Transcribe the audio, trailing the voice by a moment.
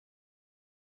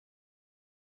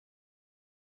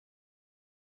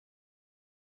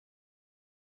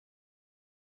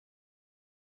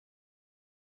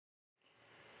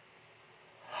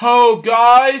Hello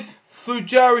guys, Sue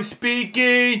Jerry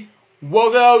speaking.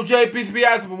 Welcome to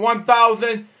LJPCBM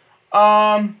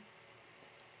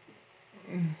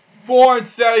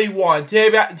 471.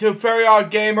 Today back to Very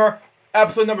OddGamer,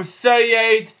 episode number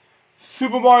 78,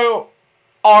 Super Mario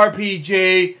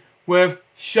RPG with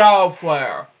Shadow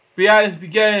Flare. Let's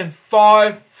begin in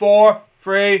 5, 4,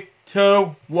 3,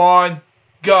 2, 1,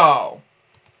 go.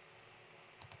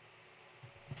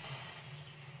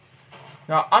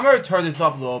 Now, I'm going to turn this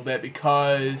up a little bit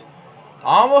because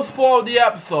I almost spoiled the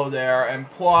episode there, and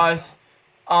plus,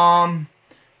 I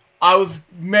was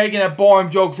making a boring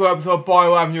joke to episode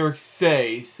Boy Live New York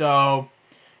City, so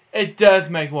it does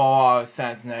make a lot of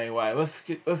sense in any way. Let's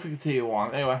continue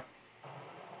on. Anyway.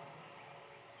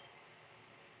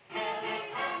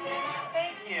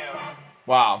 Thank you.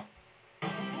 Wow.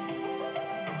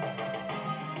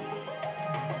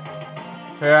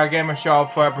 Here I Gamer Show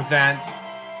for presents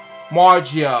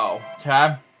Mario,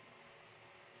 okay?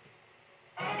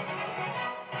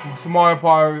 It's Mario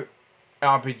Party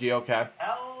RPG, okay.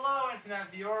 Hello,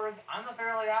 Internet viewers. I'm the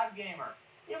Fairly Odd Gamer.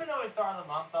 Even though we started the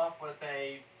month off with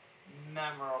a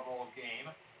memorable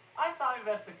game, I thought it'd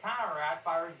be best to counteract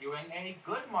by reviewing a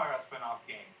good Mario spin-off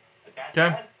game. With that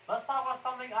said, let's talk about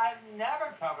something I've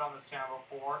never covered on this channel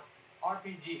before,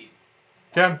 RPGs.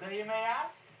 Okay. Today you may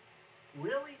ask?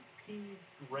 Really, P.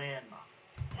 Grandma?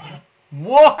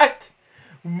 What?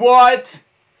 What?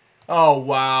 Oh,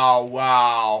 wow,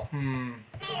 wow. Why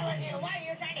are you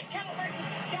trying to kill me?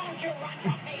 Don't you run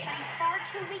from me. He's far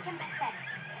too weak and pathetic.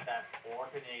 That poor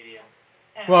Canadian.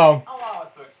 Anyway, Well, allow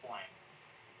us to explain.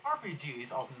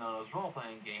 RPGs, also known as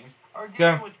role-playing games, are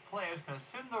games in which players can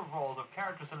assume the roles of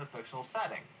characters in a fictional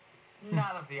setting,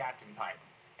 not of the acting type.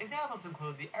 Examples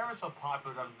include the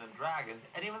ever-so-popular Dungeons & Dragons,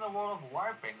 and even the world of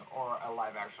LARPing, or a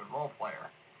live-action role-player.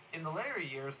 In the later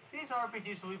years, these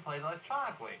RPGs will be played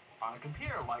electronically, on a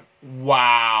computer like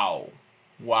wow.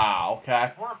 Wow,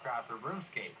 okay. Warcraft or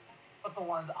RuneScape. But the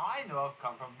ones I know of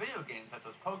come from video games such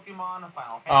as Pokemon,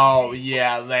 Final Fantasy, Oh,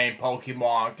 yeah, lame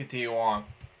Pokemon. Continue on.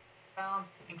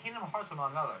 and Kingdom Hearts,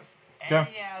 among others. And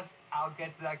Okay. yes, I'll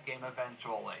get to that game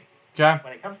eventually. Okay.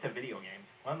 When it comes to video games,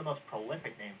 one of the most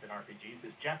prolific names in RPGs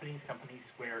is Japanese company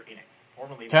Square Enix,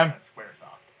 formerly known as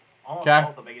Squaresoft. Almost all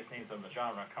of the biggest names in the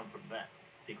genre come from them.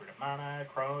 Secret of Mana,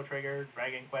 Chrono Trigger,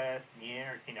 Dragon Quest,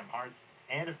 Nier, Kingdom Hearts,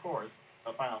 and of course,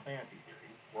 the Final Fantasy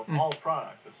series were all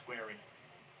products of Square Enix.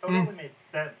 So it only made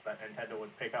sense that Nintendo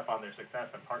would pick up on their success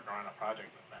and partner on a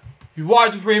project with them. If you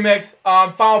watch this remix,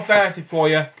 Final Fantasy for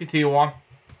you. Continue on.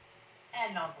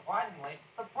 And non-surprisingly,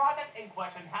 the project in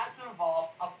question had to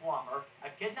involve a plumber, a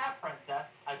kidnapped princess,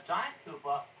 a giant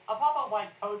Koopa, a pop of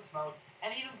white toad smoke,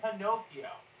 and even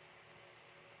Pinocchio.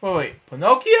 Wait,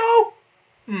 Pinocchio?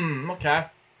 Okay.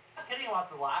 Not kidding about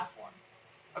the last one.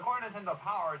 According to Nintendo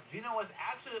Power, Gino was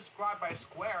actually described by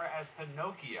Square as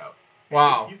Pinocchio.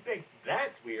 Wow. If you think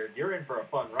that's weird, you're in for a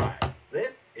fun ride.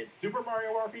 This is Super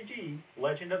Mario RPG,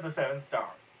 Legend of the Seven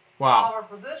Stars. Wow. However,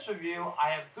 for this review,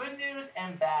 I have good news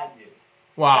and bad news.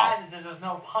 Wow. Bad news is there's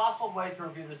no possible way to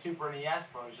review the Super NES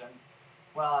version,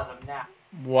 well, as of now.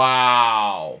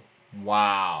 Wow.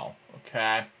 Wow.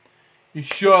 Okay. You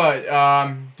should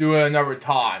do it another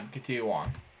time. Continue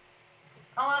on.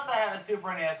 Unless I have a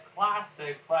Super NES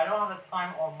Classic, but I don't have the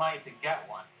time or money to get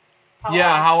one.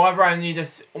 Yeah, however, I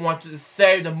want to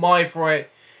save the money for it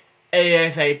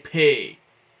ASAP.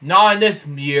 Not in this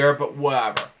year, but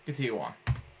whatever. Continue on.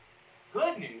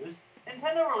 Good news,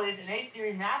 Nintendo released an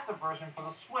HD remastered version for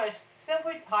the Switch,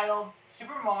 simply titled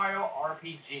Super Mario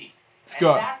RPG. It's And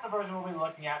good. that's the version we'll be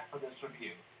looking at for this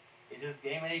review. Is this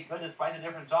game any good despite the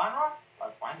different genre?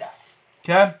 Let's find out.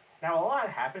 Okay. Now, a lot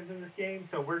happens in this game,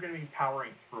 so we're going to be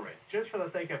powering through it, just for the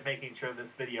sake of making sure this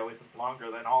video isn't longer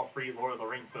than all 3 Lord of the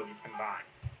Rings movies combined.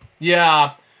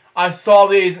 Yeah, I saw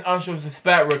these Unsure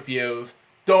Suspect reviews.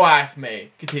 Don't ask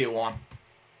me. Continue on.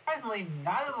 Surprisingly,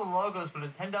 neither the logos for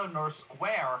Nintendo nor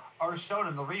Square are shown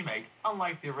in the remake,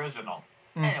 unlike the original.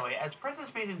 Anyway, as Princess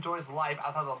Peach enjoys life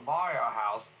outside the Mario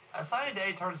house, a sunny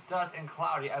day turns dust and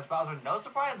cloudy as Bowser, no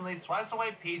surprisingly, swipes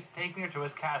away Peach, taking her to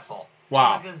his castle.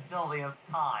 Wow. For the gazillionth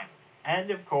time.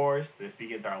 And of course, this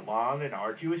begins our long and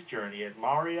arduous journey as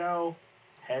Mario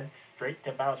heads straight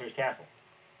to Bowser's castle.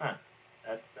 Huh.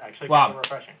 That's actually kind of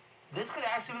refreshing. This could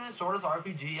actually be the shortest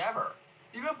RPG ever.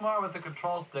 You move Mario with the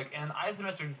control stick in an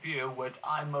isometric view, which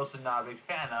I'm mostly not a big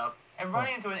fan of, and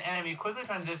running into an enemy quickly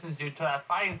transitions you to that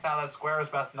fighting style that Square is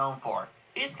best known for.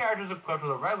 Each character is equipped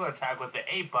with a regular attack with the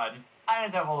A button,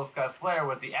 items that we'll discuss later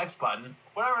with the X button,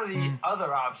 whatever the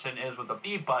other option is with the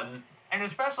B button, and your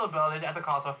special abilities at the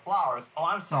cost of flowers,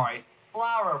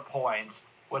 flower points,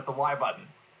 with the Y button.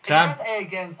 If you press A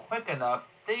again quick enough,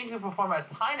 then you can perform a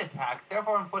timed attack,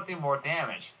 therefore inflicting more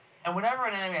damage. And whenever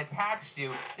an enemy attacks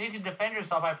you, then you can defend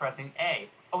yourself by pressing A.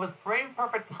 But with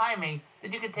frame-perfect timing,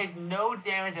 then you can take no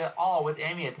damage at all with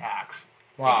enemy attacks.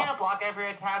 Wow. You can't block every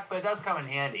attack, but it does come in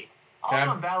handy. Also,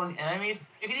 when battling enemies,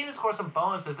 you can even score some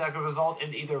bonuses that could result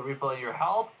in either refilling your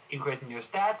health, increasing your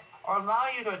stats, or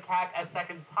allowing you to attack a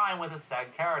second time with a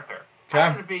said character.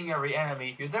 After defeating every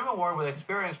enemy, you're then rewarded with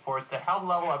experience points to help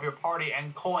level up your party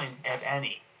and coins, if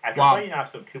any. After fighting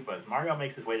off some Koopas, Mario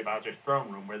makes his way to Bowser's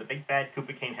throne room, where the big bad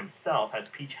Koopa King himself has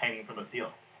Peach hanging from the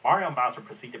ceiling. Mario and Bowser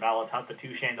proceed to battle atop the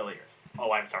 2 chandeliers.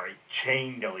 Oh, I'm sorry,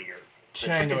 chandeliers.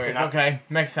 Chandeliers, okay,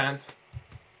 makes sense.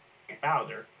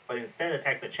 Bowser, but instead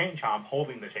attack the Chain Chomp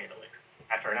holding the chandelier.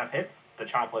 After enough hits, the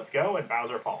Chomp lets go and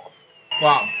Bowser falls.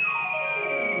 Wow.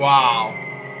 Wow.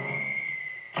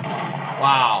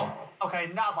 Wow.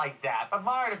 Okay, not like that, but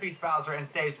Mario defeats Bowser and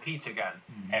saves Peach again.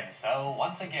 And so,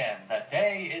 once again, the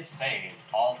day is saved,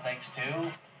 all thanks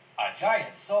to a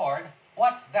giant sword.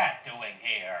 What's that doing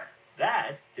here?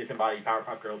 That, disembodied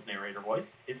Powerpuff Girls narrator voice,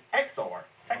 is Exor,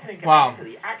 second in command to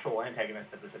the actual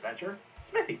antagonist of this adventure,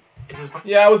 Smithy.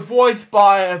 Yeah, it was voiced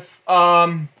by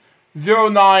Zero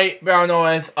Night, better known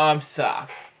as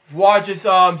Seth. Watch is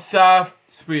Seth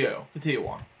Sprio. Continue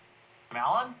on.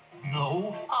 Malin?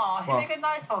 No. Aw, he make a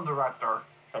nice film director.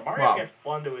 So Mario gets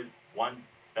flown to his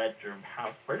 1-bedroom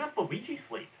house. Where does Luigi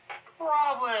sleep?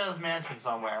 Probably in his mansion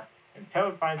somewhere. And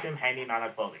Toad finds him hanging on a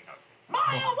clothing hook.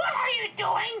 Mario, what are you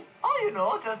doing? Oh, you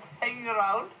know, just hanging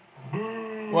around.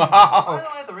 Wow. By the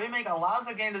way, the remake allows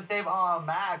the game to save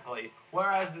automatically,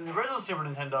 whereas in the original Super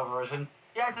Nintendo version,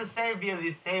 you had to save via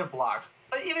these save blocks.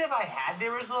 But even if I had the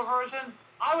original version,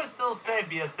 I would still save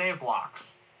via save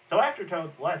blocks. So after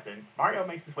Toad's lesson, Mario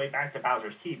makes his way back to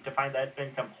Bowser's Keep to find that it's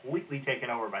been completely taken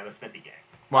over by the Smithy gang.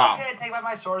 Wow. Okay, take back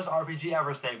my shortest RPG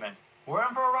ever statement. We're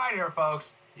in for a ride here,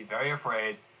 folks. Be very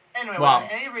afraid. Anyway, without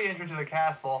any re-entry to the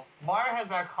castle, Mario heads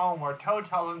back home where Toad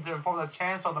tells him to inform the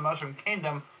Chancellor of the Mushroom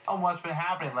Kingdom on what's been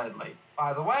happening lately.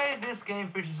 By the way, this game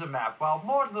features a map, while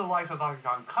more to the likes of Donkey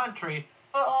Kong Country,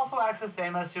 but also acts the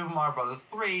same as Super Mario Bros.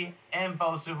 3 and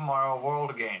both Super Mario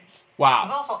World games. Wow.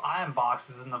 There's also item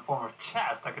boxes in the form of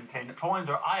chests that contain coins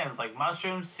or items like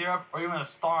mushrooms, syrup, or even a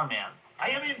Starman.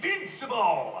 I am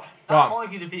invincible! Not only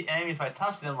can you defeat enemies by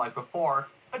touching them like before,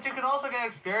 but you can also get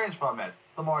experience from it.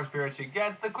 The more experience you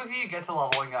get, the quicker you get to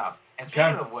leveling up. And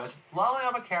speaking of which, leveling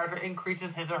up a character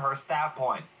increases his or her stat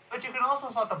points. But you can also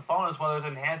select the bonus whether it's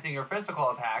enhancing your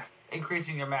physical attacks,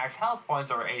 increasing your max health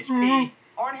points or HP,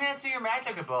 or enhancing your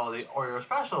magic ability or your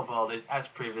special abilities as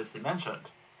previously mentioned.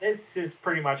 This is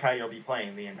pretty much how you'll be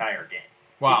playing the entire game.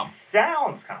 Wow. It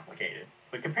sounds complicated,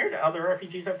 but compared to other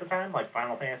RPGs at the time, like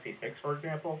Final Fantasy VI, for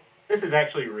example, this is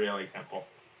actually really simple.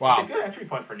 Wow. It's a good entry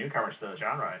point for newcomers to the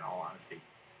genre, in all honesty.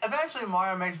 Eventually,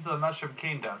 Mario makes it to the Mushroom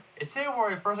Kingdom. It's here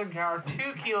where he first encountered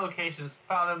 2 key locations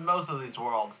found in most of these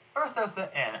worlds. First, that's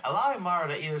the inn, allowing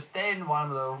Mario to either stay in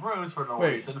one of the rooms for no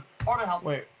reason, or to help...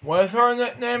 Wait, what is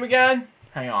her name again?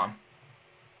 Hang on.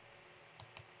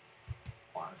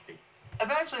 Honesty.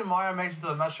 Eventually, Mario makes it to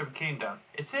the Mushroom Kingdom.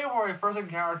 It's here where he first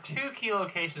encountered 2 key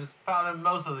locations found in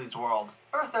most of these worlds.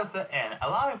 First, that's the inn,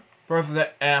 allowing... First is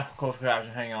the close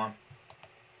caption, hang on.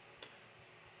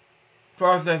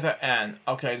 First there's an N.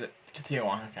 Okay, continue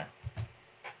on, okay.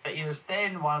 To either stay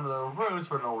in one of the rooms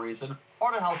for no reason,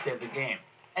 or to help save the game.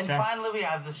 And finally, we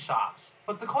have the shops.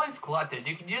 With the coins collected,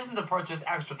 you can use them to purchase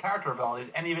extra character abilities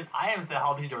and even items that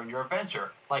help you during your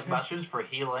adventure, like mushrooms for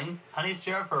healing, honey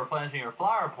syrup for replenishing your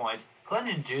flower points,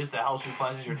 cleansing juice that helps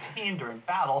replenish your team during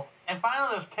battle, and finally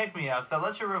there's pick-me-ups that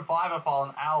let you revive a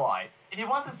fallen ally. If you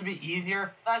want this to be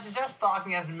easier, then I suggest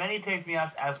stocking as many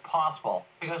pick-me-ups as possible,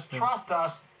 because trust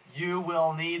us, you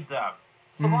will need them.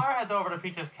 So Mario heads over to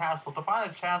Peach's castle to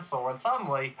find the Chancellor when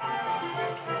suddenly...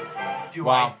 Do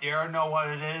I dare know what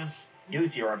it is?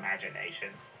 Use your imagination.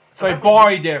 It's like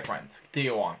body difference.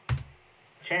 Continue on.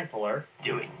 Chancellor.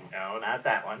 No, not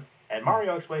that one. And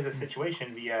Mario explains the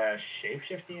situation via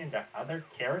shape-shifting into other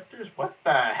characters? What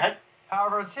the heck?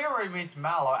 However, it's here where he meets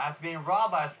Mallow after being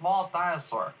robbed by a small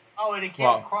dinosaur. Oh, and he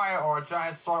can't cry or a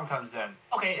giant storm comes in.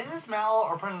 Okay, is this Mallow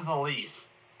or Princess Elise?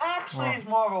 Actually, he's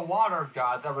more of a water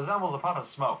god that resembles a puff of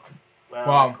smoke.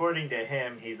 Well, according to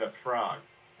him, he's a frog.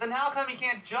 Then how come he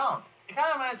can't jump? It kind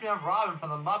of reminds me of Robin from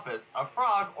the Muppets, a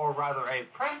frog, or rather a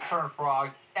prince-turned-frog,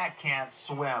 that can't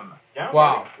swim. Don't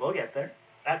worry, we'll get there.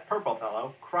 That purple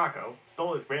fellow, Croco,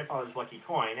 stole his grandfather's lucky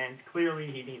coin, and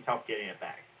clearly he needs help getting it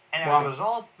back. And as a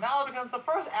result, Mallow becomes the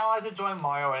first ally to join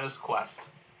Mario in his quest.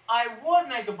 I would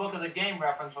make a book of the game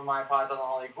reference from my part to the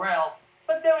Holy Grail,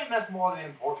 but then we miss more of the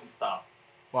important stuff.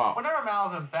 Wow. Whenever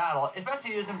Mallow's in battle, it's best to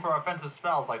use him for offensive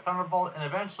spells like Thunderbolt and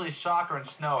eventually Shocker and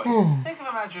Snowy. Think of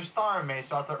him as your star mates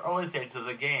throughout the early stages of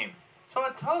the game. So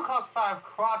a Toad caught sight of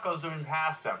Krako zooming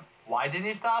past him. Why didn't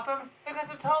he stop him? Because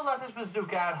the Toad left his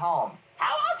bazooka at home.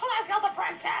 How else would I kill the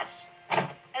princess?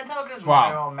 And Toad gives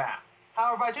Mario a map.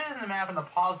 However, by choosing the map in the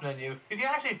pause menu, you can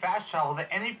actually fast travel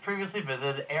to any previously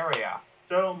visited area.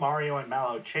 So Mario and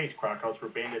Mallow chase Krako through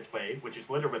Bandit's Way, which is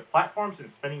littered with platforms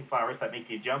and spinning flowers that make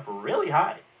you jump really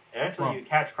high. Eventually, you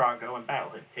catch Krako and battle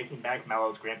him, taking back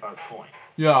Mallow's grandpa's coin.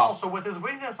 Yeah. Also, with his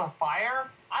weakness of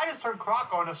fire, I just turned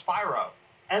Krako into Spyro.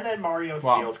 And then Mario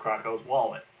steals Krako's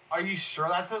wallet. Are you sure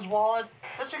that's his wallet?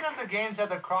 Just because the game said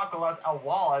that Krako left a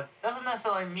wallet doesn't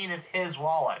necessarily mean it's his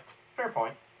wallet. Fair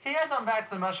point. He heads on back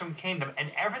to the Mushroom Kingdom,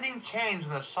 and everything changed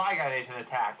when the Shy Guy Nation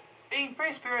attacked. Being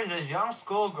free-spirited as young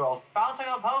schoolgirls bouncing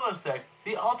on pogo sticks,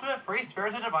 the ultimate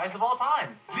free-spirited device of all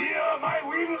time. Dear my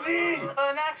Whimsy!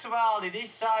 But in actuality,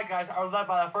 these Shy Guys are led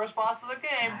by the first boss of the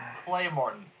game,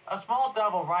 Claymorton, a small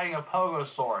devil riding a pogo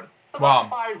sword. The boss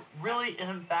fight really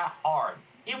isn't that hard,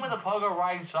 even with the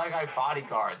pogo-riding Shy Guy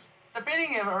bodyguards.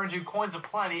 Defeating him earns you coins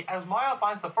aplenty, as Mario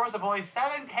finds the first of only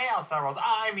 7 Chaos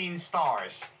Emeralds,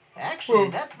 stars. Actually,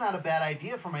 that's not a bad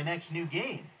idea for my next new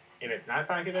game. If it's not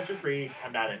Sonic Adventure 3,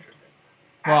 I'm not interested.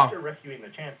 Wow. After rescuing the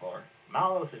Chancellor,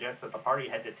 Mallow suggests that the party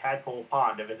head to Tadpole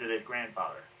Pond to visit his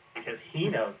grandfather, because he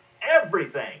knows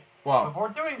everything. Wow. Before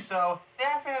doing so, they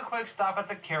have to make a quick stop at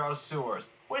the Kero sewers,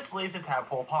 which leads to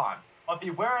Tadpole Pond. But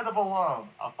beware of the Balloon,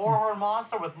 a 4-horned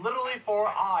monster with literally 4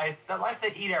 eyes that likes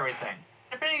to eat everything.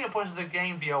 Defeating it pushes the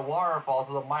game via waterfall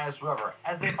to the Midas River,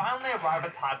 as they finally arrive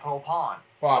at Tadpole Pond.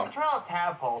 Wow. On the trail of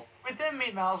tadpoles, we then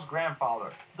meet Mallow's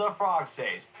grandfather, the Frog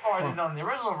Sage, or as he's known in the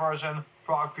original version,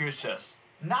 Frog Fuchsius.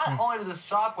 Not only did the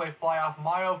shockwave fly off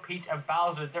Mario, Peach, and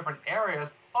Bowser to different areas,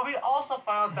 but we also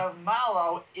found out that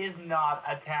Mallow is not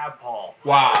a tadpole.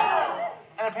 Wow.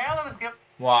 And apparently was given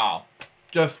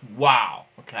Just wow.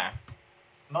 Okay.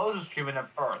 Moses treatment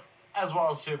at birth, as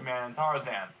well as Superman and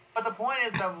Tarzan. But the point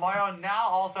is that Mario now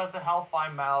also has to help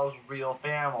find Mallow's real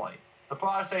family. The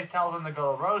Frog Sage tells him to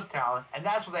go to Rose Town, and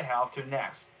that's where they head off to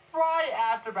next. Right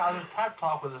after Bowser's pep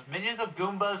talk with his minions of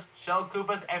Goombas, Shell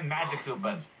Koopas, and Magic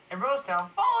Koopas. In Rose Town,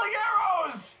 falling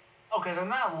arrows! Okay, they're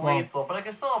not lethal, but I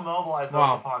can still immobilize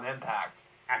those upon impact.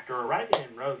 After arriving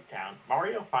in Rose Town,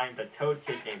 Mario finds a Toad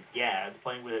kid named Gaz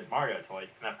playing with his Mario toys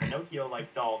and a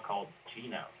Pinocchio-like doll called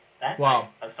Gino. That night,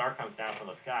 a star comes down from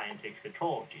the sky and takes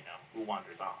control of Gino, who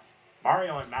wanders off.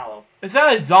 Mario and Mallow... Is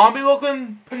that a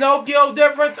zombie-looking Pinocchio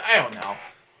difference? I don't know.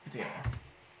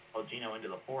 ...follow Gino into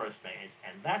the forest maze,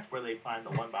 and that's where they find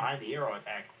the one behind the arrow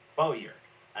attack, Bowyer,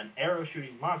 an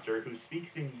arrow-shooting monster who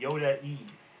speaks in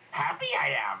Yoda-ese. Happy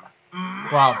I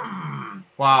am!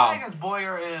 Wow. Dragon's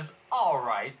Bowyer is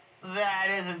alright. That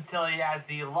is until he has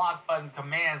the lock button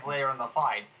commands later in the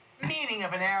fight. Meaning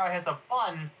if an arrow hits a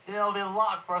button, then it'll be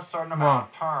locked for a certain amount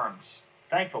of turns.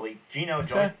 Thankfully, Gino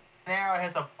joins... An arrow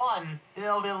hits a button, then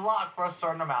it'll be locked for a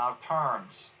certain amount of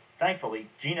turns. Thankfully,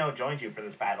 Gino joins you for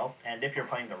this battle, and if you're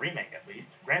playing the remake at least,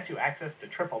 grants you access to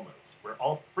triple moves, where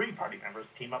all 3 party members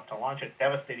team up to launch a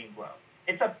devastating blow.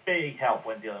 It's a big help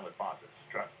when dealing with bosses,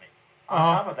 trust me. On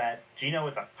top of that, Gino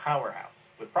is a powerhouse.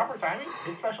 With proper timing,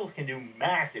 his specials can do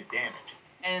massive damage.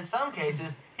 And in some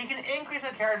cases, he can increase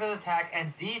a character's attack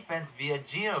and defense via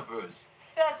Geno boost.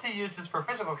 That's the uses for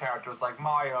physical characters like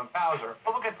Mario and Bowser,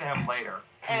 but we'll get to him later.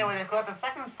 Anyway, they collect the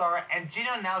 2nd star, and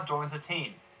Geno now joins the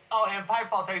team. Oh, and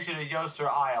Pipeball takes you to Yoster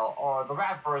Isle, or the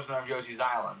rap version of Yoshi's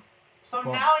Island. So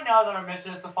now we know that our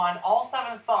mission is to find all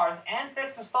 7 stars and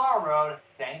fix the Star Road,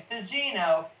 thanks to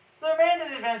Geno. The remainder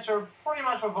of the adventure pretty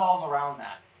much revolves around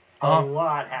that. A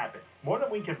lot happens, more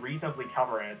than we could reasonably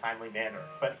cover in a timely manner,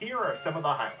 but here are some of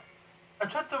the highlights. A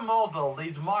trip to Moleville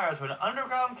leads Mario to an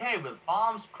underground cave with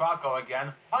bombs, Krako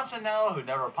again, Punchinello who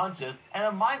never punches, and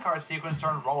a minecart sequence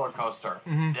turned roller coaster.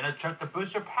 Then a trip to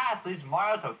Booster Pass leads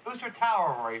Mario to Booster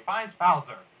Tower where he finds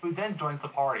Bowser, who then joins the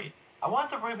party. I want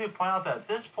to briefly point out that at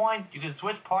this point, you can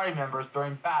switch party members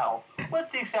during battle,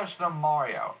 with the exception of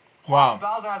Mario. Plus,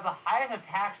 Bowser has the highest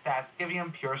attack stats, giving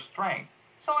him pure strength,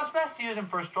 so it's best to use him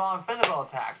for strong physical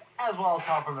attacks, as well as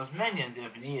help from his minions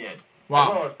if needed. As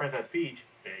well as Princess Peach,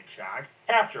 big shock,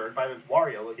 captured by this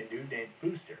Wario-looking dude named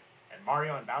Booster, and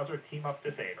Mario and Bowser team up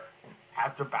to save her.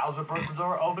 After Bowser bursts the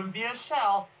door open via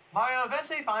shell, Mario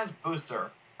eventually finds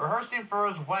Booster, rehearsing for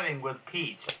his wedding with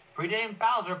Peach, predating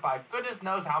Bowser by goodness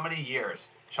knows how many years.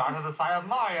 Shot to the side of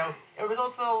Mario, it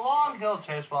results in a long hill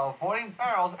chase while avoiding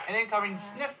barrels and incoming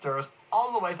snifters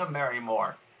all the way to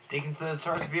Marrymore. Sneaking to the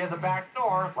church via the back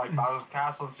door, like Bowser's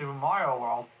castle in Super Mario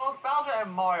World, both Bowser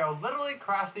and Mario literally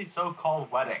crash the so-called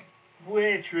wedding.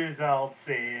 Which results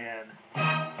in...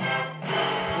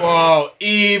 Whoa,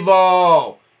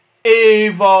 evil!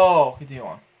 Evil! Continue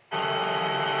on.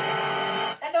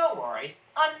 And don't worry,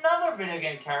 another video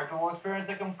game character will experience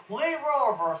a complete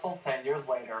role reversal 10 years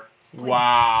later. Please.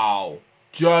 Wow.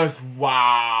 Just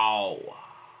wow.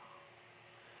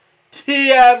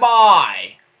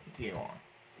 TMI! Continue on.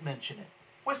 Mention it.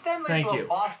 Which then leads Thank to you. a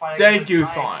boss fight. Thank you,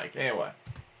 Sonic. Anyway.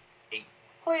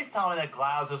 Please tell me that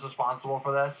Glaus is responsible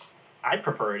for this. I'd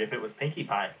prefer it if it was Pinkie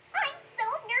Pie. I'm so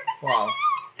nervous. Wow.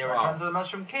 They return to the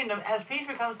Mushroom Kingdom as Peach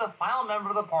becomes the final member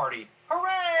of the party.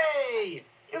 Hooray!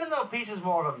 Even though Peach is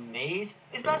more of a mage,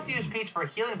 it's best to use Peach for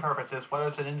healing purposes, whether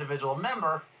it's an individual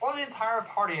member or the entire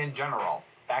party in general.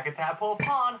 Back at Tadpole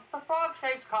Pond, the frog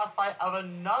shapes caught sight of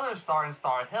another star in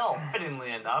Star Hill,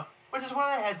 fittingly enough, which is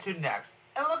where they head to next.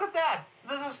 And look at that!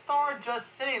 There's a star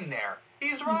just sitting there.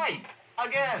 He's right.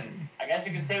 Again. I guess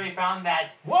you could say we found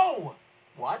that... Whoa!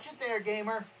 Watch it there,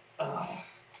 gamer. Ugh.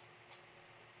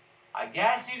 I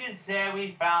guess you could say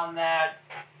we found that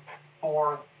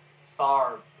 4th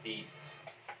star piece.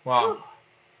 Wow.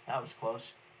 That was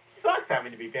close. Sucks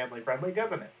having to be family friendly,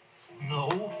 doesn't it?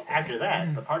 No. After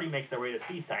that, the party makes their way to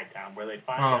Seaside Town, where they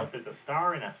find out there's a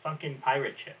star in a sunken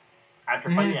pirate ship.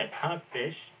 After fighting a ton of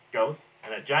fish, ghosts,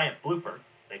 and a giant blooper,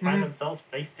 they find themselves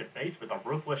face to face with a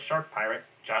ruthless shark pirate,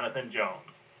 Jonathan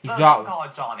Jones. Exactly. Call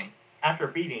it Johnny. After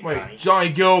beating Wait, Johnny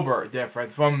Gilbert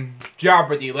difference from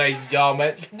Jeopardy, ladies and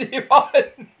gentlemen. Continue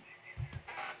on.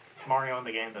 Mario in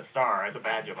the game the star as a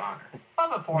badge of honor.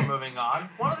 But before moving on,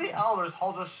 one of the elders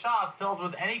holds a shop filled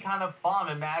with any kind of bomb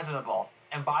imaginable.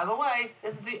 And by the way,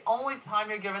 this is the only time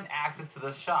you're given access to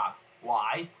this shop.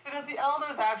 Why? Because the elder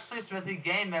is actually Smithy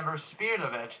game member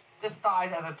Spiritovich,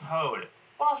 disguised as a toad.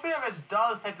 While Spiritovich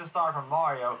does take the star from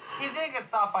Mario, he did get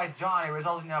stopped by Johnny,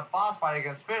 resulting in a boss fight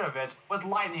against Spiritovich with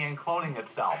lightning and cloning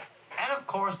itself. And of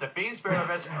course, defeating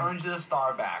Spiritovich earns you the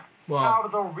star back. Wow. However,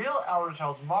 the real elder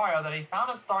tells Mario that he found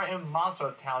a star in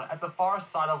Monster Town at the far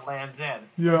side of Land's End,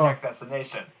 the next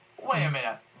destination. Wait a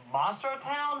minute, Monster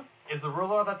Town? Is the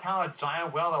ruler of the town a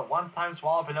giant whale that one time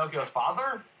swallowed Pinocchio's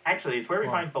father? Actually, it's where we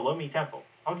find Below Me Temple,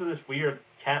 home to this weird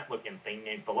cat-looking thing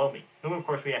named Below Me, whom of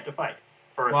course we have to fight,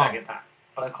 for a second time.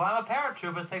 But a clan of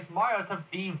paratroopers takes Mario to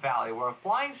Beam Valley, where a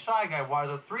flying Shy Guy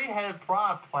waters a 3-headed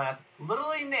piranha plant,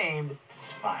 literally named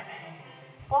Spider.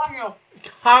 Blocking a...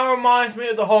 Kind of reminds me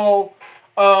of the whole,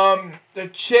 the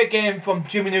chicken from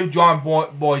Jimmy Neutron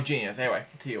Boy Genius. Anyway,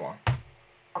 continue on.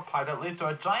 pipe that leads to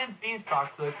a giant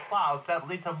beanstalk to the clouds that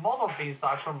lead to multiple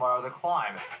beanstalks for Mario to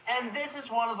climb. And this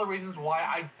is one of the reasons why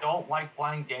I don't like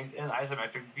playing games in an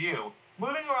isometric view.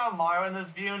 Moving around Mario in this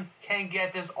view can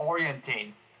get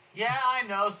disorienting. Yeah, I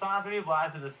know Sonic 3D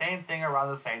Blast did the same thing around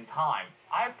the same time.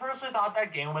 I personally thought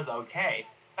that game was okay,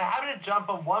 but having to jump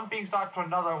from one beanstalk to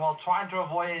another while trying to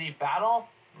avoid any battle,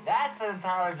 that's an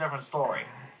entirely different story.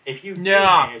 If you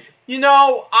you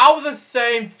know, I was the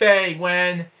same thing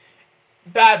when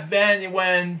back then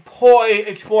when Toy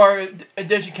Explorer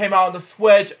Edition came out on the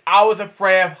Switch. I was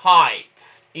afraid of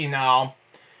heights, you know.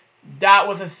 That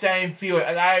was the same feeling,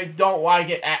 and I don't like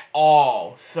it at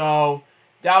all. So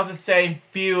that was the same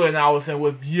feeling I was in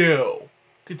with you.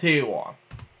 Continue on.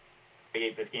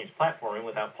 Navigate this game's platforming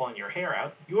without pulling your hair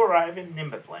out, you arrive in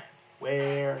Nimbus Land,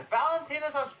 where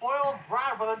Valentina's a spoiled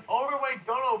brat with an overweight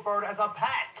dodo bird as a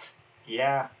pet.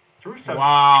 Yeah, through some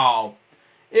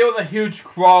it was a huge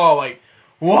crawl, like,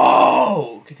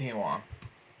 whoa! Continue on.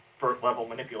 level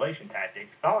manipulation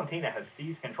tactics, Valentina has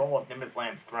seized control of Nimbus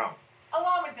Land's throne.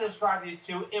 Allow me to describe these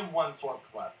two in one short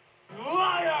clip.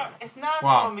 Liar! It's not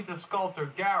until we meet the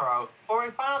sculptor Garo, where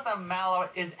we find out that Mallow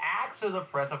is actually the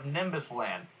prince of Nimbus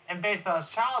Land. And based on his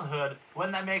childhood,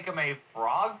 wouldn't that make him a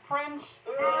frog prince?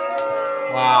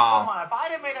 Wow. Come on, if I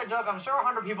didn't make that joke, I'm sure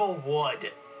 100 people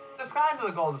would. Disguised as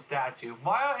a golden statue,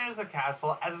 Mario enters the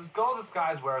castle as his gold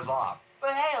disguise wears off.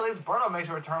 But hey, at least Birdo makes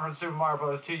a return from Super Mario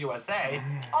Bros. 2 USA.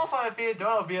 Also, I defeated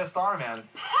Dodo via Starman.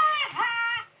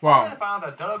 Wow. Then found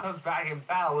that Dodo comes back in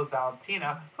battle with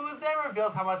Valentina, who then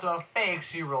reveals how much of a fake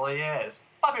she really is.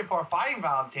 But before fighting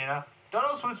Valentina,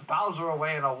 Dodo swoops Bowser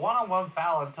away in a one-on-one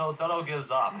battle until Dodo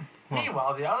gives up.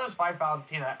 Meanwhile, the others fight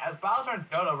Valentina as Bowser and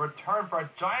Dodo return for a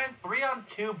giant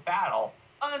 3-on-2 battle,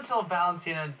 until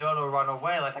Valentina and Dodo run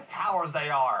away like the cowards they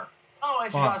are. Oh,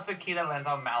 and she drops the key that lands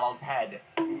on Mallow's head,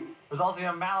 resulting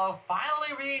in Mallow finally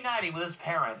reuniting with his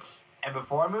parents. And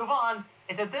before I move on,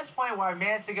 it's at this point where I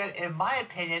managed to get, in my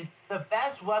opinion, the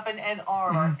best weapon and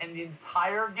armor in the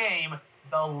entire game,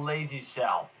 the Lazy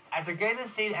Shell. After getting the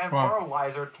seed and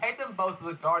fertilizer, take them both to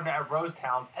the garden at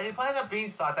Rosetown as he plants a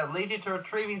beanstalk that leads you to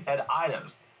retrieving said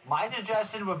items. My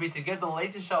suggestion would be to give the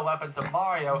Lazy Shell weapon to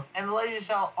Mario and the Lazy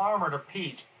Shell armor to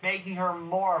Peach, making her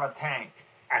more of a tank.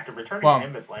 After returning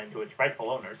Nimbus Land to its rightful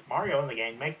owners, Mario and the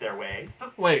gang make their way...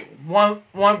 Wait, one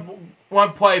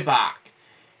playback.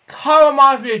 Kind of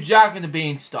reminds me of Jack and the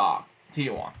Beanstalk.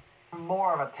 T1.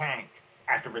 More of a tank.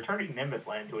 After returning Nimbus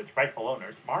Land to its rightful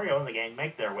owners, Mario and the gang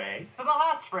make their way... to the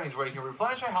hot springs where you can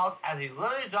replenish your health as he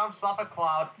literally jumps off a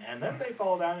cloud. And then they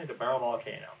fall down into Barrel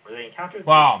Volcano, where they encounter the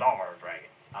Bizarre Dragon,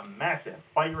 a massive,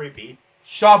 fiery beast.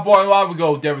 Sharp boy, while we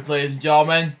go, difference, ladies and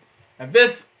gentlemen. And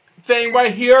this thing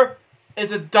right here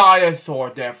is a dinosaur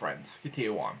difference.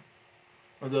 Continue on.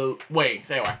 Or the wings,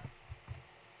 anyway.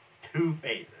 2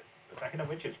 phases, the second of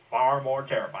which is far more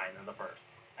terrifying than the first.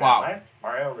 Wow. At last,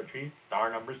 Mario retrieves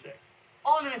star number 6.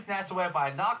 Only to be snatched away by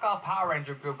a knockoff Power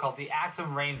Ranger group called the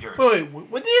Axum Rangers. Wait,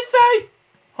 what did you say?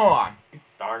 Hold on.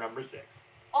 Star number 6.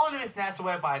 Only to be snatched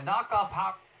away by a knockoff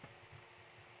Power...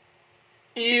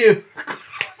 Ew.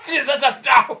 That's a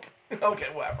joke. Okay,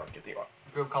 whatever. Continue on.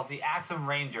 Group called the Axum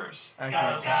Rangers. Go,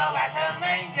 Axum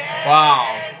Rangers! Wow.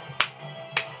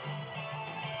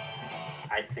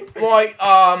 I think like,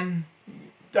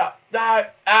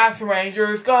 that Axum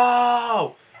Rangers,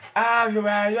 go! Axum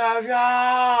Rangers,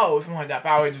 go! Something like that.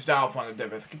 Power Rangers down front of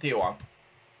difference. Continue on.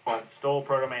 But stole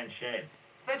Proto Man's shades.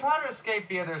 They try to escape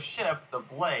via their ship, the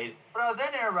Blade, but are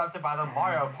then interrupted by the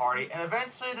Mario Party and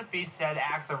eventually defeat said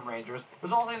Axum Rangers,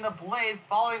 resulting in the Blade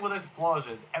falling with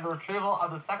explosions and the retrieval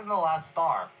of the second to last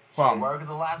star. So where could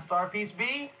the last star piece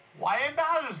be? Why in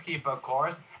Bowser's Keep, of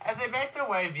course, as they make their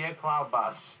way via Cloud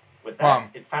Bus. With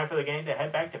that, it's time for the gang to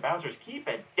head back to Bowser's Keep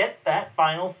and get that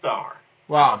final star.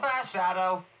 Wow. Not so fast,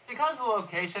 Shadow. Because of the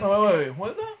location... Wait,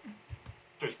 what is that?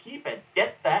 Bowser's Keep and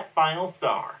get that final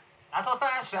star. Not so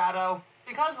fast, Shadow.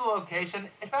 Because of the location,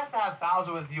 it's best to have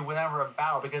Bowser with you whenever in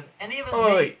battle, because any of his...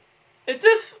 Wait. It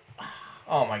just...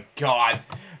 Oh my god.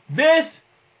 This...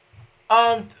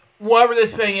 whatever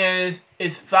this thing is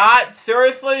fat?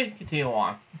 Seriously? Continue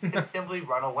on. Can simply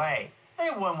run away.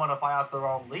 They wouldn't want to fight out their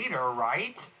own leader,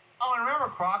 right? Oh, and remember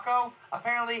Croco?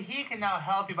 Apparently he can now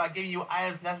help you by giving you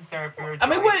items necessary for your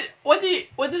journey. I mean, what did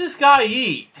this guy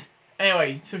eat?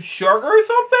 Anyway, some sugar or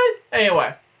something?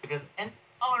 Anyway.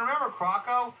 Oh, and remember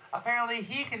Croco? Apparently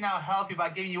he can now help you by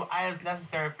giving you items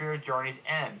necessary for your journey's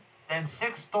end. Then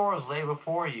 6 doors lay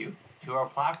before you. 2 are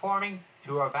platforming,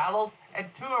 2 are battles, and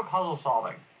 2 are puzzle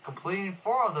solving. Completing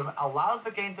 4 of them allows the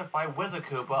game to fight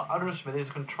Wizardkoopa under Smithy's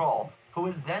control, who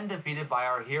is then defeated by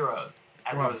our heroes.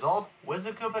 As a result,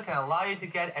 Wizardkoopa can allow you to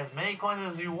get as many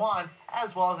coins as you want,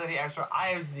 as well as any extra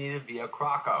items needed via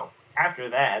Croco. After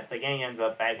that, the gang ends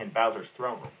up back in Bowser's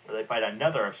throne room, where they fight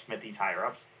another of Smithy's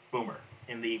higher-ups, Boomer,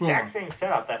 in the exact same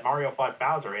setup that Mario fought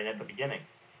Bowser in at the beginning.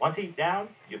 Once he's down,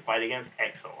 you fight against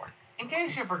Exor. In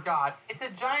case you forgot, it's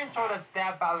a giant sword that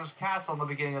stabbed Bowser's castle in the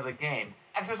beginning of the game.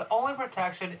 Exor's only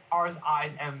protection are his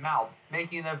eyes and mouth,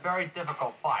 making it a very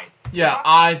difficult fight. Yeah,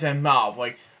 eyes and mouth,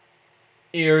 like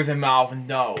ears and mouth and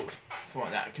nose. Something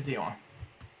like that. Continue on.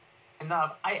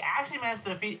 Enough, I actually managed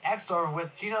to defeat Exor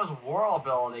with Geno's Whirl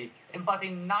ability,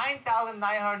 inflicting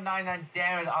 9,999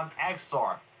 damage on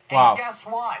Exor. And guess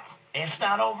what? It's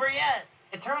not over yet.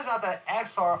 It turns out that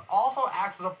Exor also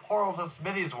acts as a portal to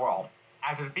Smithy's world.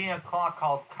 After defeating a clock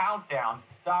called Countdown,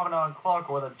 Domino and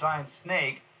Cloaker with a giant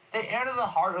snake, they enter the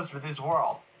heart of Smithy's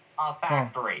world, a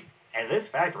factory. And this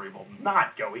factory will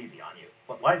not go easy on you.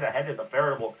 What lies ahead is a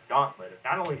veritable gauntlet of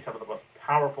not only some of the most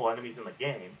powerful enemies in the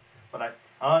game, but a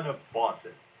ton of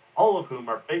bosses, all of whom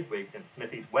are bigwigs in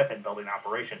Smithy's weapon-building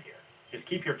operation here. Just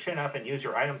keep your chin up and use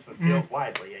your items and seals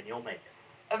wisely, and you'll make it.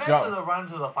 Eventually they'll run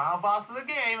to the final boss of the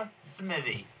game,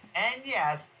 Smithy. And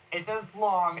yes, it's as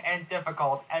long and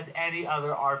difficult as any other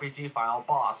RPG final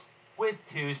boss, with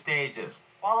 2 stages.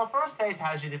 While the first stage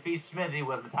has you defeat Smithy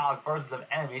with metallic versions of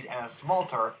enemies and a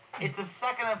smolter, it's the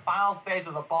second and final stage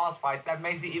of the boss fight that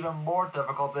makes it even more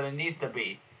difficult than it needs to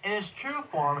be. In his true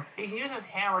form, he can use his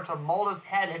hammer to mold his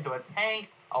head into a tank,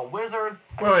 a wizard,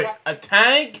 a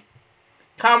tank?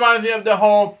 Kind of reminds me of the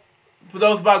whole, for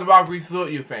those about the rock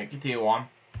salute you think. Continue on.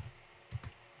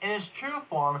 In his true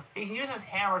form, he can use his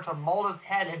hammer to mold his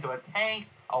head into a tank,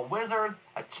 a wizard,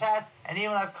 a chest, and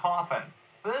even a coffin.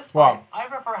 For this fight, I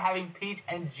prefer having Peach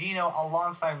and Geno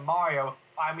alongside Mario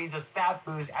by means of stat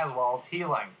boost as well as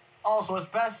healing. Also, it's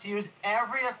best to use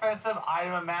every offensive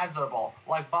item imaginable,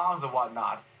 like bombs and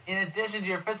whatnot, in addition to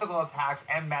your physical attacks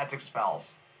and magic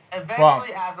spells.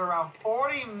 Eventually, after around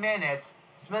 40 minutes,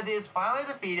 Smithy is finally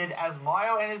defeated as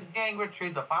Mario and his gang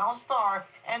retrieve the final star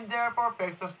and therefore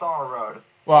fix the Star Road.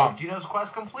 With Geno's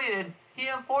quest completed, he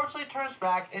unfortunately turns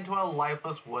back into a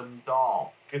lifeless wooden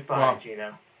doll. Goodbye,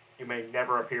 Geno. You may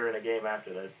never appear in a game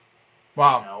after this. No,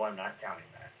 I'm not counting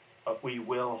that. But we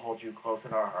will hold you close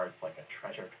in our hearts like a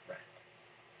treasured friend.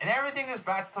 and everything is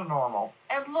back to normal.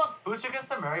 And look, Booster gets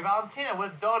to marry Valentina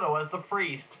with Dodo as the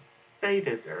priest. They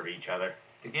deserve each other.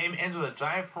 The game ends with a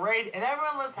giant parade, and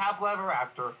everyone lives happily ever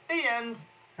after. The end.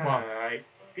 Wow. I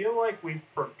feel like we've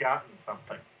forgotten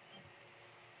something.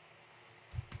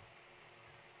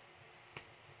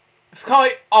 It's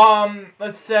kind of like,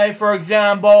 let's say, for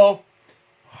example,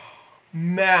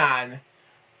 man,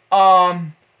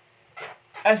 SML,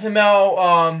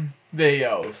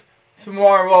 videos. Some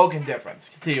more Rogan difference.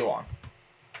 Continue on.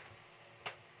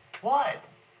 What?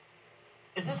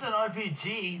 Is this an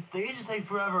RPG? They used to take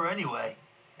forever anyway.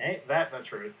 Ain't that the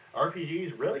truth?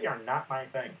 RPGs really are not my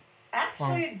thing.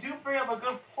 Actually, you do bring up a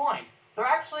good point. There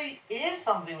actually is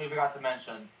something we forgot to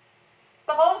mention.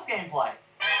 The bonus gameplay.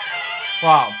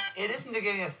 Wow. In addition to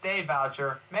getting a stay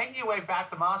voucher, making your way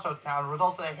back to Monster Town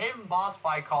results in a hidden boss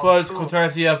fight called Plus,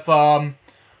 courtesy of,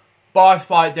 boss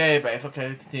fight database.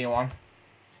 Okay, continue on.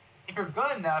 If you're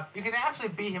good enough, you can actually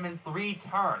beat him in 3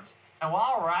 turns. And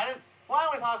while we're at it, why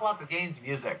don't we talk about the game's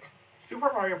music?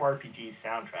 Super Mario RPG's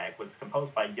soundtrack was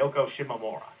composed by Yoko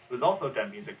Shimomura, who's also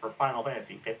done music for Final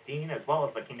Fantasy XV as well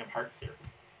as the Kingdom Hearts series.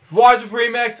 Watch this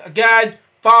remix, again,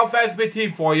 Final Fantasy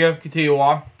 15 for you. Continue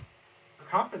on. Her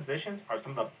compositions are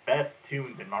some of the best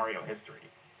tunes in Mario history.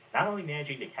 Not only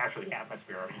managing to capture the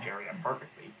atmosphere of each area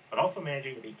perfectly, but also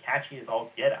managing to be catchy as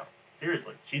all get out.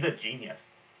 Seriously, she's a genius.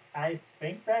 I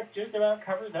think that just about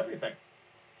covers everything.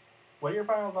 What are your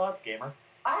final thoughts, gamer?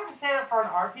 I have to say that for an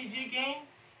RPG game,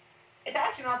 it's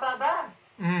actually not that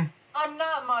bad. I'm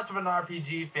not much of an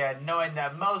RPG fan, knowing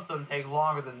that most of them take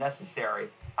longer than necessary.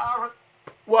 However,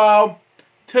 Well,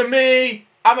 to me,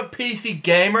 I'm a PC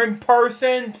gamer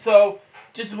person, so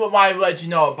just what I let you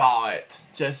know about it.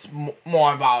 Just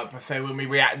more about it, per se, when we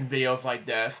react in videos like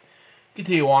this.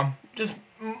 Continue on. Just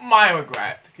my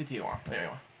regret. Continue on.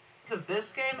 Anyway. to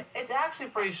this game, it's actually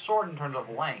pretty short in terms of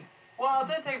length. While it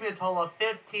did take me a total of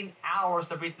 15 hours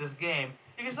to beat this game,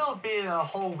 you can still beat it in a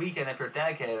whole weekend if you're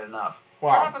dedicated enough.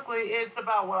 Wow. Graphically, it's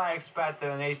about what I expect in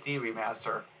an HD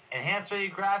remaster. Enhanced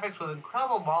 3D graphics with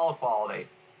incredible model quality.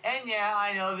 And yeah,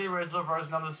 I know the original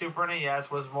version of the Super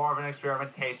NES was more of an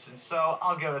experimentation, so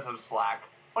I'll give it some slack.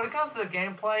 When it comes to the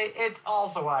gameplay, it's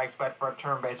also what I expect for a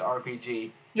turn-based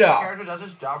RPG. Yeah. The character does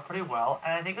his job pretty well,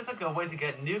 and I think it's a good way to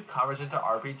get newcomers into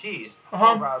RPGs,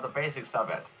 Uh-huh. or rather the basics of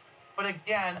it. But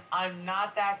again, I'm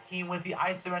not that keen with the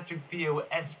isometric view,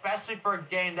 especially for a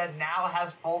game that now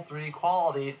has full 3D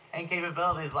qualities and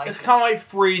capabilities like... It's kind of like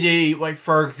 3D, like,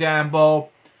 for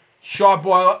example, Sharp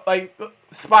Boy, like,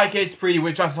 Spy Kids 3D,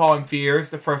 which I saw in Fears,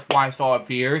 the first one I saw in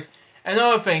Fears, and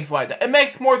other things like that. It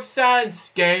makes more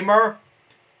sense, gamer.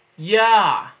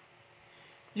 Yeah.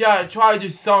 Yeah, try to do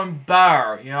something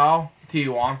better, you know?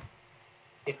 Continue on.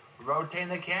 rotating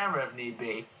the camera if need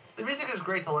be. The music is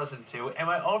great to listen to, and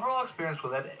my overall experience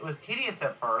with it was tedious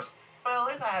at first, but at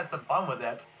least I had some fun with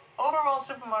it. Overall,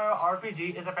 Super Mario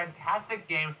RPG is a fantastic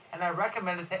game, and I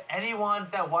recommend it to anyone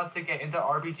that wants to get into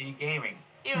RPG gaming.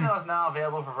 Even though it's not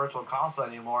available for Virtual Console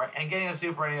anymore, and getting a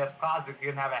Super NES Classic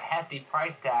can have a hefty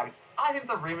price tag, I think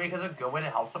the remake is a good way to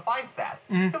help suffice that.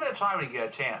 Give it a try when you get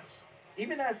a chance.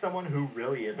 Even as someone who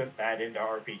really isn't that into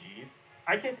RPGs,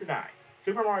 I can't deny,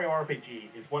 Super Mario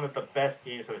RPG is one of the best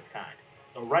games of its kind.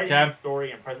 The writing,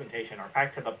 story, and presentation are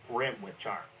packed to the brim with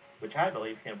charm, which I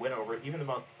believe can win over even the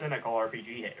most cynical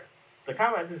RPG hater. The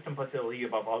combat system puts it a league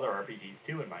above other RPGs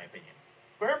too, in my opinion.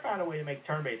 Square found a way to make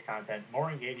turn-based content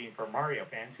more engaging for Mario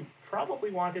fans who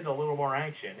probably wanted a little more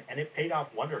action, and it paid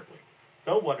off wonderfully.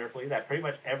 So wonderfully that pretty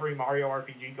much every Mario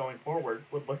RPG going forward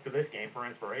would look to this game for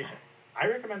inspiration. I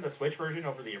recommend the Switch version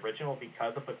over the original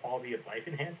because of the quality of life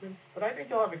enhancements, but I think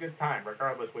you'll have a good time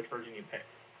regardless which version you pick.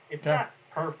 It's not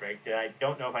perfect, and I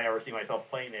don't know if I ever see myself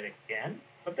playing it again,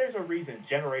 but there's a reason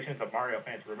generations of Mario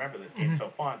fans remember this game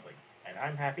so fondly, and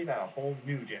I'm happy that a whole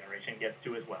new generation gets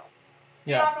to as well.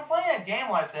 You know, after playing a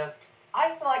game like this,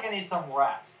 I feel like I need some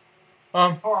rest.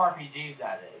 For RPGs,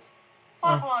 that is.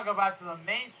 Plus, I want to go back to the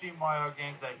mainstream Mario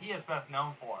games that he is best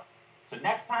known for. So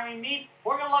next time we meet,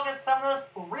 we're going to look at some of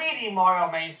the 3D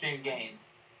Mario mainstream games.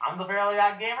 I'm the Fairly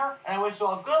Odd Gamer, and I wish you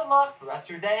all good luck for the rest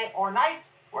of your day or night,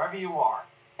 wherever you are.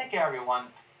 Take care, everyone.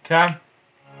 Okay.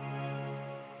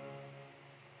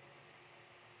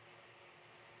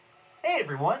 Hey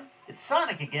everyone, it's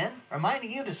Sonic again,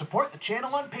 reminding you to support the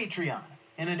channel on Patreon.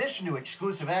 In addition to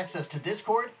exclusive access to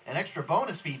Discord and extra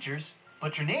bonus features,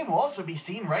 but your name will also be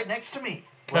seen right next to me,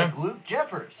 like Luke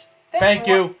Jeffers. Thank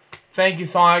you. Thank you,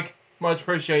 Sonic. Much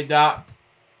appreciate that.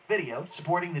 Video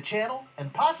supporting the channel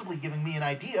and possibly giving me an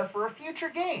idea for a future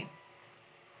game.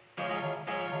 So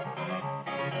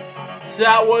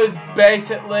that was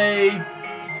basically,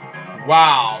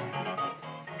 wow.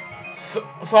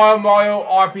 Super Mario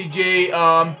RPG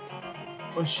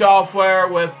with software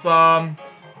with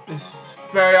this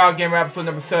very OddGamer episode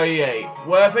number 38.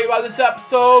 What I think about this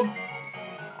episode?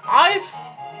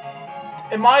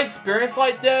 In my experience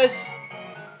like this,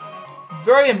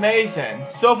 very amazing.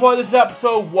 So far, this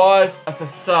episode was a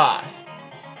success.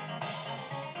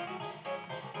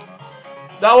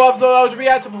 That was episode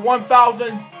LJPCBM episode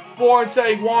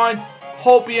 1471.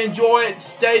 Hope you enjoy it.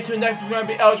 Stay tuned. Next is going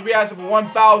to be LJPCBM episode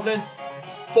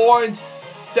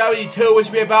 1472, which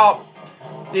will be about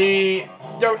the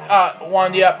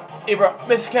one, yep, either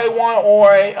Mr. K1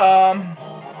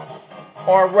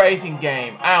 or a racing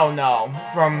game. I don't know,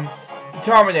 from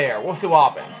Terminator. We'll see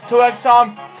what happens. Till next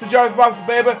time, subscribe to the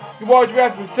baby. You watch the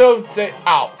rest of the soon. Stay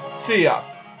out. See ya.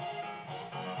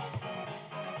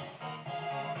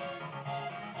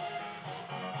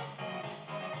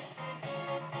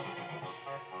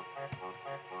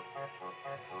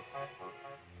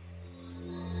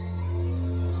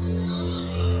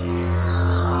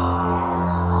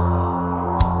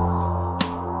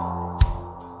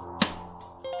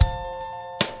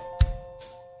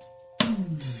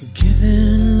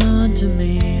 Given unto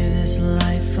me this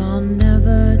life I'll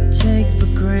never take for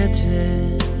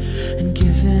granted, and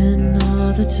given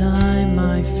all the time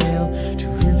I failed to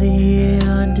really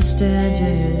understand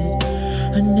it,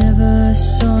 I never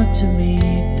sought to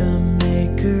meet the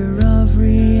maker of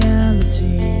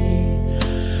reality,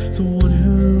 the one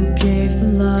who gave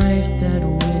the life that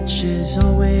which is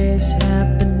always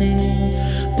happening,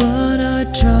 but I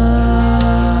tried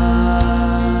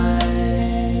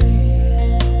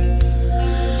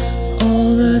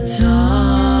all the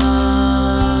time.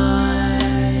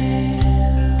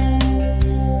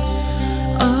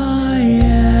 I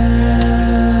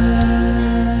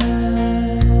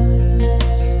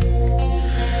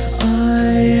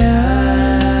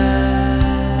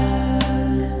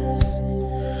ask,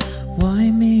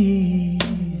 why me?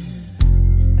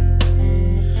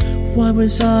 Why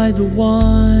was I the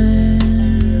one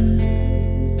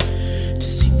to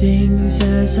see things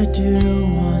as I do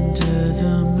under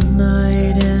the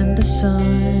moonlight and the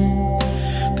sun?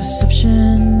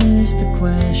 Perception is the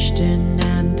question,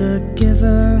 and the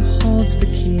giver holds the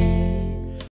key.